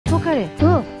Look at it.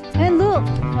 Look. And look.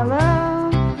 Hello.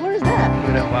 What is that? Look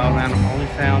at that wild animal only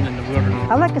found in the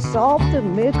wilderness. I like a soft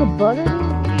and milk butter.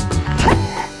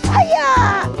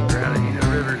 Hiya! We're out of Eno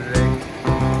River today.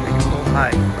 Take a little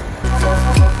hike.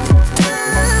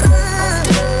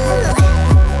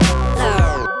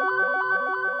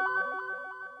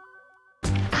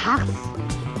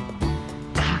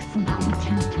 Cox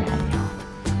Mountain Trail.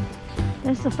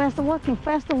 That's the faster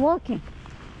walking.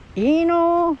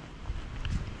 Eno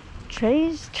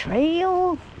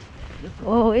Trail.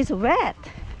 Oh, it's wet.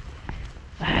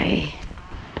 Aye.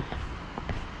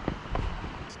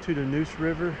 It's to the Noose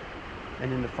River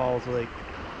and in the Falls Lake.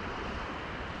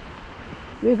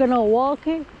 We're gonna walk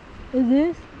it. Is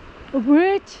this a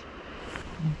bridge?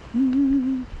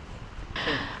 You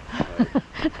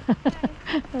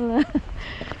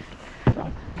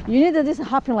need to just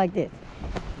hopping like this.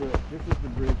 Look, this is the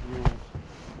bridge rules.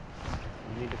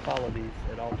 You need to follow these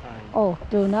at all times. Oh,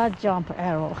 do not jump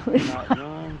arrow. Do not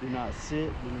run, do not sit,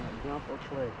 do not jump or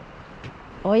play.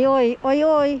 Oi, oi, oi,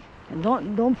 oi.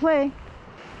 Don't play.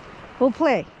 Who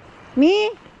play?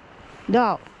 Me?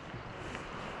 No.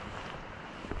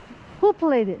 Who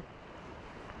played it?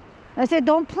 I said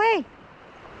don't play.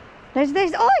 There's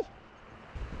oi!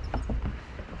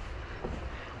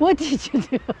 What did you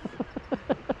do?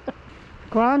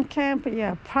 Ground camp,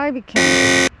 yeah, private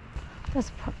camp.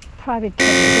 That's private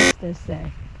camp, they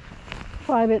say.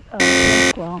 Private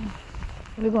ground.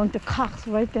 We're going to Cox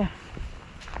right there.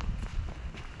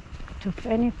 To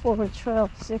Fanny Forward Trail,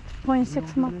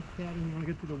 6.6 miles. You want to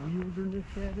get to the wilderness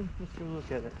cabin? Let's go look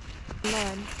at it.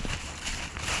 Mud.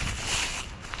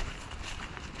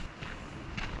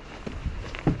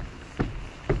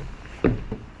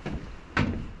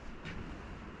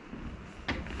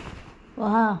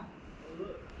 Wow. Oh,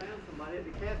 look, I found somebody at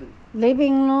the cabin.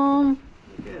 Living room.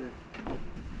 Look at it.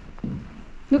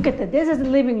 Look at that. This is the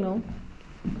living room.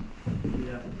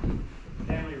 Yeah.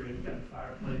 Family room, got a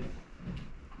fireplace.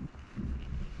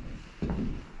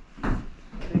 I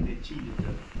think they cheated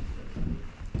though.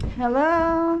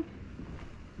 Hello.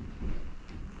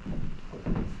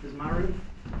 This is my room.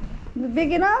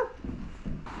 Big enough?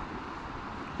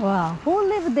 Wow. Who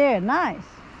lived there? Nice.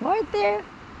 Right there.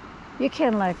 You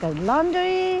can like a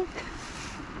laundry.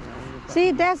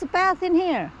 See, there's a bath in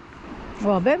here.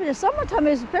 Well, baby, the summertime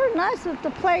is very nice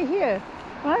to play here,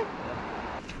 right?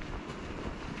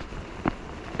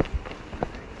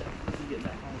 You get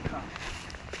back on the car.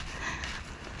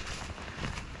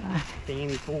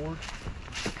 Fanny Ford.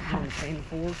 Fanny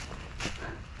Ford.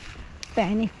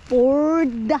 Fanny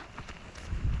Ford.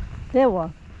 There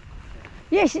one.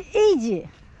 Yes, easy.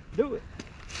 Do it.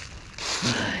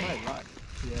 Right, right.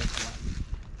 Yeah, that's right.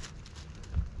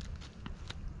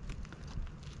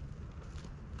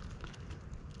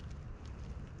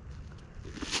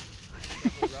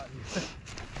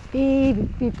 Beep,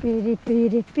 beep, beep, beep,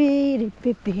 beep,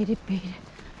 beep, beep, beep.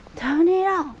 Turn it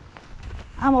on.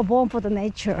 I'm a born for the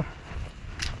nature.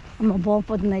 I'm a born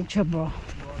for the nature, bro.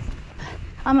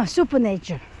 I'm a super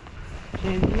nature.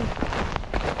 Can you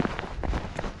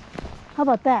How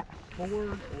about that? forward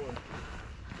or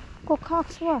Go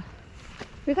Cox what?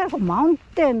 We gotta go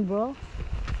mountain, bro.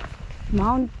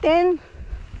 Mountain.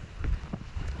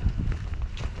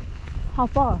 How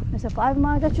far? Is it 5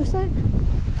 miles that you said?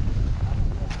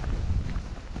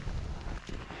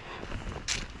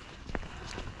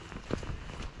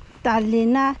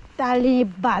 Talina, tali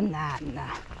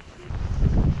banana.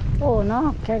 Oh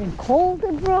no, getting cold,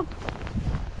 bro.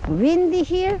 Windy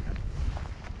here.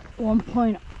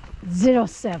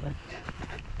 1.07.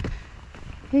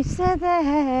 He said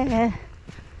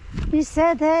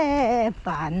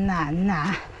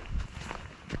banana.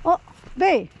 Oh,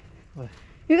 babe. What?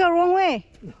 You got wrong way.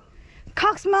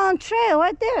 Cox Mountain Trail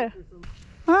right there.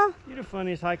 Huh? You're the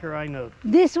funniest hiker I know.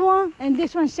 This one and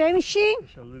this one same machine?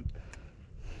 It's a loop.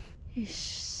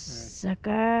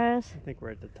 Suckers. I think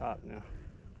we're at the top now.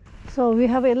 So we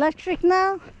have electric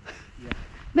now? Yeah.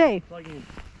 Babe, Plug in.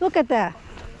 look at that.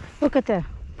 Look at that.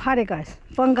 Party guys.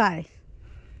 Fun guys.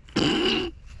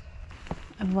 And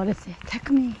what is it? Take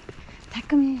me.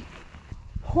 Take me.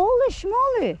 Holy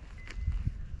schmoly.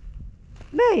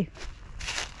 Babe.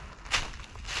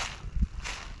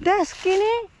 That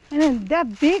skinny and then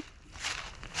that big.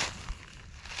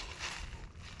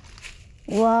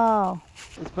 Wow.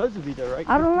 It's supposed to be there, right?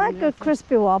 I don't like a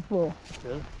crispy waffle.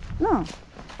 Really? No.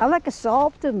 I like a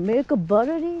soft and milk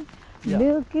buttery. Yeah.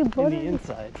 Milky In buttery. the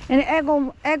inside. And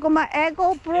eggo my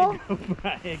eggo, bro.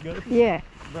 Eggo. Yeah.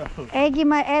 Bro. Eggy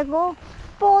my eggo.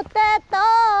 Potato.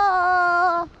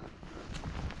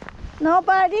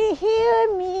 Nobody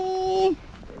hear me.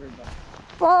 Everybody.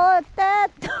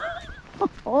 Potato.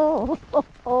 Oh, oh,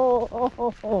 oh.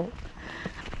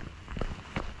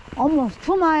 Almost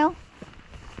 2 miles.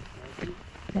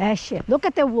 That shit. Look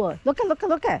at the wood. Look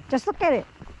at. Just look at it.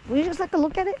 Will you just like to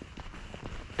look at it?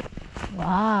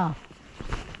 Wow.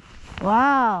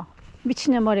 Wow.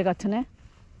 미친년 머리 같으네.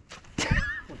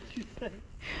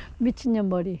 미친년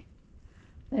머리.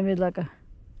 Let me like a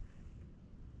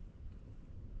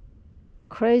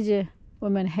crazy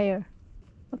woman hair.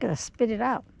 Look at that. Spit it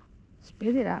out.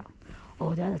 Spit it out.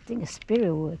 Oh, the other thing is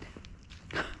spirit wood.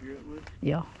 Spirit wood?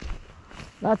 Yeah.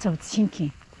 Lots of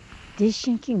sinking. This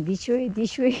sinking, this way,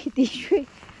 this way, this way.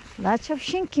 Lots of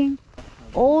sinking.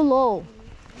 All low.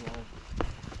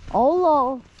 All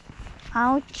low.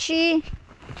 Ouchie.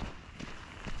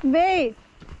 Babe.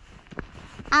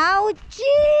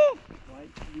 Ouchie.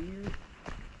 White deer.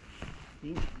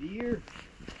 Pink deer.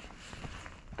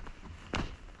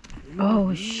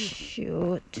 Oh,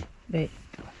 shoot. Babe.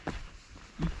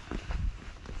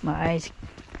 My eyes.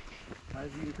 Eyes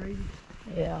getting crazy?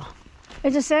 Yeah.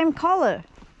 It's the same color.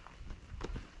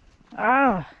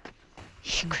 Ah.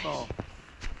 Oh.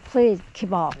 Please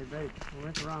keep off. Hey, babe, we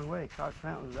went the wrong way. Cox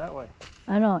Mountain was that way.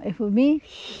 I know. If with me,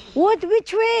 what?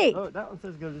 Which way? Oh, that one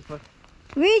says go this way.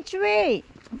 Which way?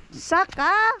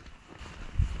 Saka?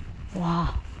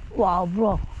 Wow. Wow,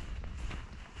 bro.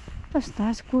 That's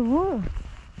nice, good wood.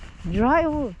 Dry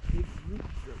wood. Big root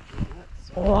structure.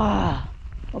 That's Wow.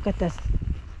 Look at this.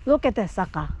 Look at this,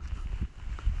 Saka.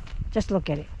 Just look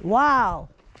at it. Wow.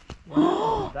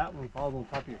 that one falls on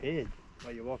top of your head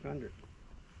while you walk under it.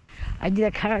 I did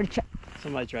a carrot.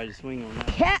 Somebody tried to swing on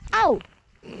that. Yeah. Ow.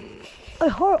 It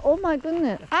hurt. Oh my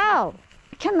goodness. Ow.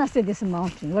 I cannot say this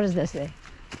mountain. What does that say?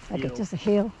 Like Hill. it's just a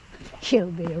hill.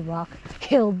 Hill be a rock.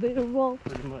 Hill be a rock.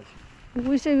 Pretty much.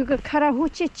 We say we go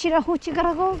Karahuchi, Chirahuchi,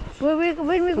 gotta go. Where we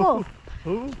go?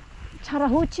 Who?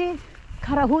 Charahuchi,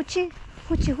 Karahuchi,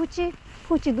 Huchi Huchi,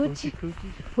 Huchi Duchi,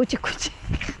 Cookie? Huchi Kuchi.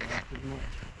 Yeah, pretty much.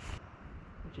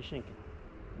 What you thinking?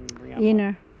 Let me bring out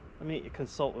Inner. Let me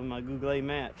consult with my Google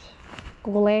Maps.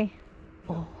 Google.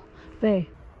 Oh, babe.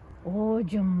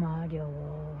 오줌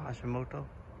마려워. Hashimoto?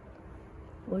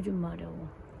 오줌 마려워.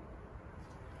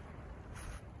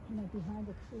 Behind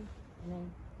the tree.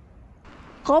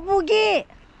 거북이!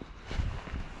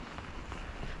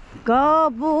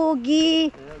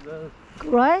 거북이! Yeah, those.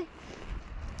 Right?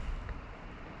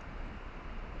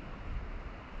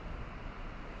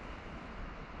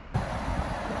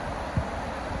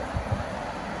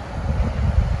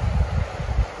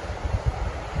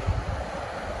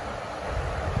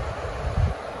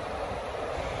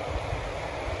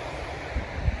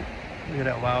 Look at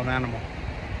that wild animal.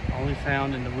 Only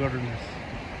found in the wilderness.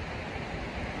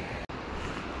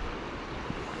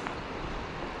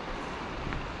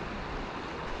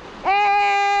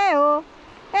 에오,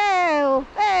 에오,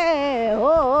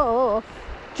 에오,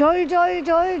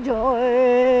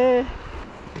 졸졸졸졸.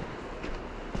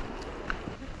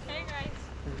 Hey guys.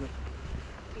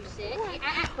 You sit.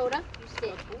 Hold up. You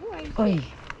sit. Ooh, 어이, you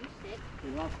sit. We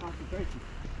lost concentration.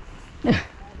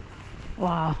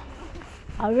 wow.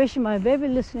 I wish my baby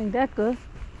listening that good.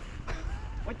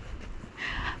 What?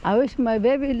 I wish my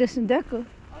baby listened that good.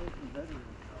 I was better.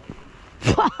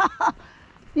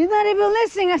 You're not even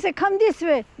listening. I said, come this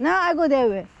way. Now I go that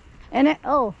way. And then,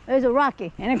 oh, there's a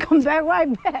rocky. And then come back right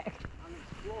back. I'm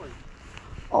exploring.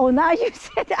 Oh, now you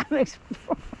said that I'm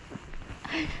exploring.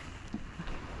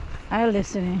 I'm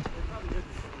listening.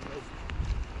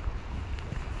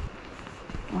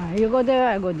 All right, you go there,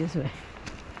 I go this way.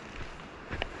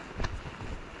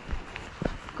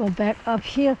 Go back up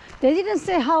here. They didn't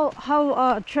say how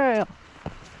trail,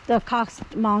 the Cox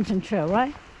Mountain trail,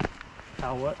 right?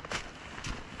 How what?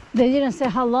 They didn't say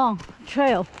how long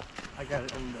trail. I got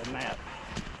it on the map.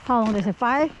 How long? They said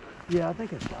 5? Yeah, I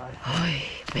think it's 5. Oy,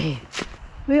 babe.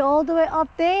 We're all the way up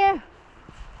there.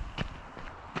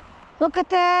 Look at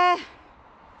that.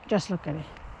 Just look at it.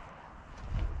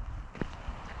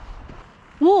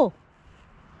 Whoa.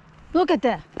 Look at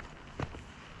that.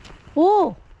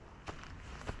 Whoa.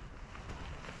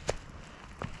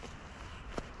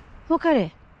 Look at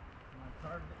it.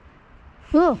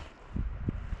 Look.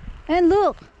 And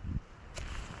look.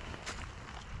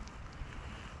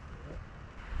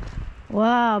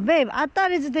 Wow, babe, I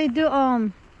thought they do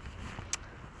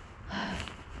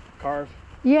Carve?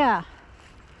 yeah.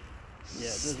 Yeah, it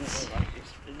doesn't look like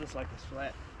this. It looks like it's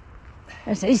flat.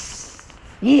 It's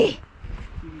yeah.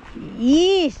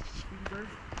 Yeah.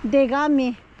 They got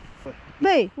me.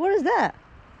 Babe, what is that? I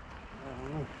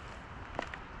don't know.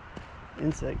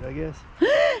 Insect, I guess.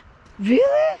 Really?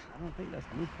 I don't think that's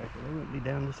a woodpecker. They wouldn't be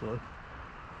down this low.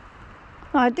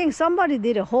 I think somebody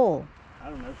did a hole. I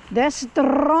don't know. That's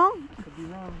strong. Could be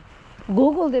wrong.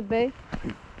 Googled it, babe.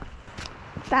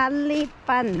 Tally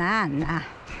banana.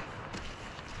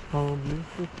 Oh,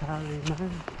 Mr.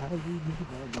 Tallyman,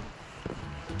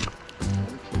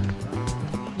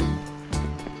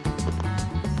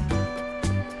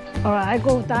 All right, I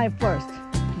go dive first.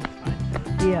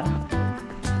 Yeah.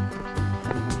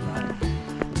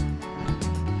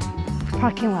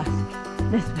 Parking lot.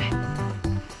 This way.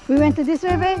 We went to this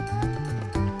way, babe?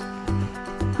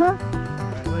 Huh?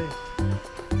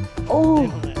 Oh,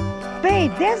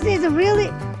 babe, this is really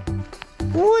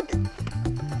wood.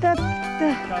 The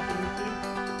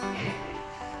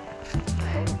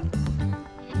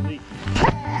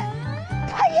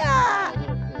fire!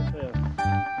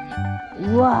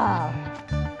 Wow.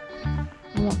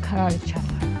 I'm a karate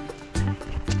chopper.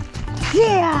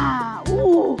 Yeah!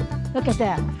 Ooh, look at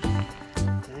that.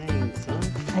 Dang, son.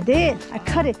 I did. I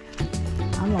cut it.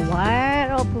 I'm a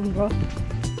wide open, bro.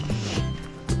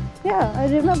 Yeah, I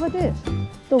remember this.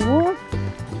 The wood,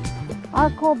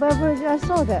 alcohol beverage, I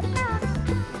saw that.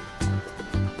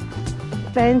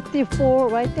 24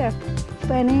 right there.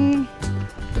 20.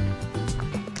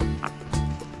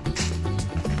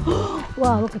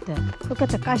 Wow, look at that. Look at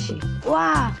the kashi.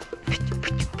 Wow.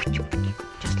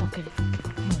 Just look at it.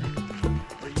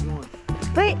 Where you going?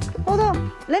 Wait, hold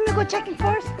on. Let me go check it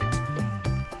first.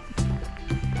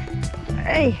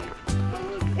 Hey.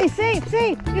 Hey,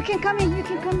 safe. You can come in. You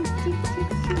can come in. See.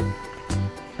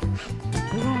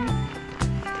 You're right.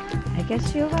 I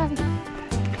guess you're right.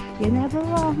 You're never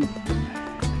wrong.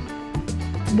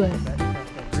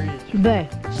 But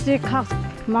still Cox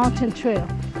Mountain Trail.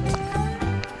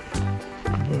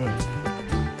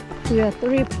 We are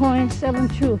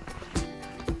 3.72.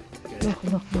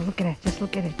 Look at it. Just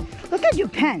look at it. Look at your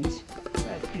pants.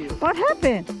 What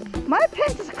happened? My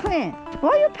pants is clean.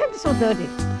 Why your pants so dirty?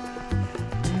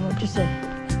 What you say?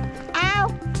 Ow!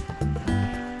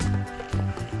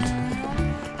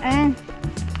 And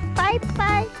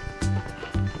bye.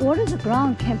 What is the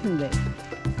ground camping day?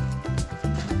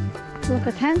 Look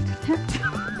a tent.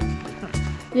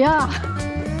 Yeah.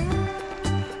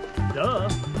 Duh.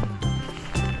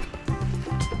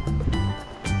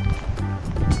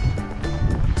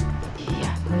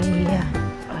 Yeah.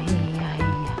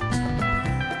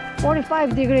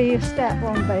 45 degree you step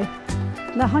on, babe.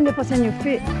 Not 100% your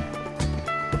feet.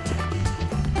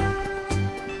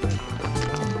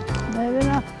 Maybe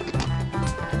not.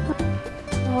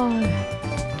 Oh.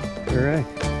 All right.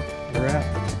 We're out.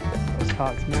 That's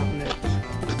Cox Mountain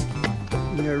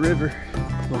in the river.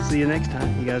 We'll see you next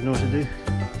time. You guys know what to do.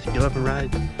 Just get up and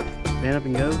ride. Man up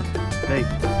and go. Hey.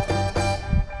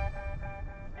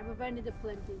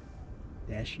 MTBPlanB.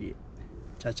 That's it.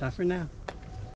 Cha-cha for now.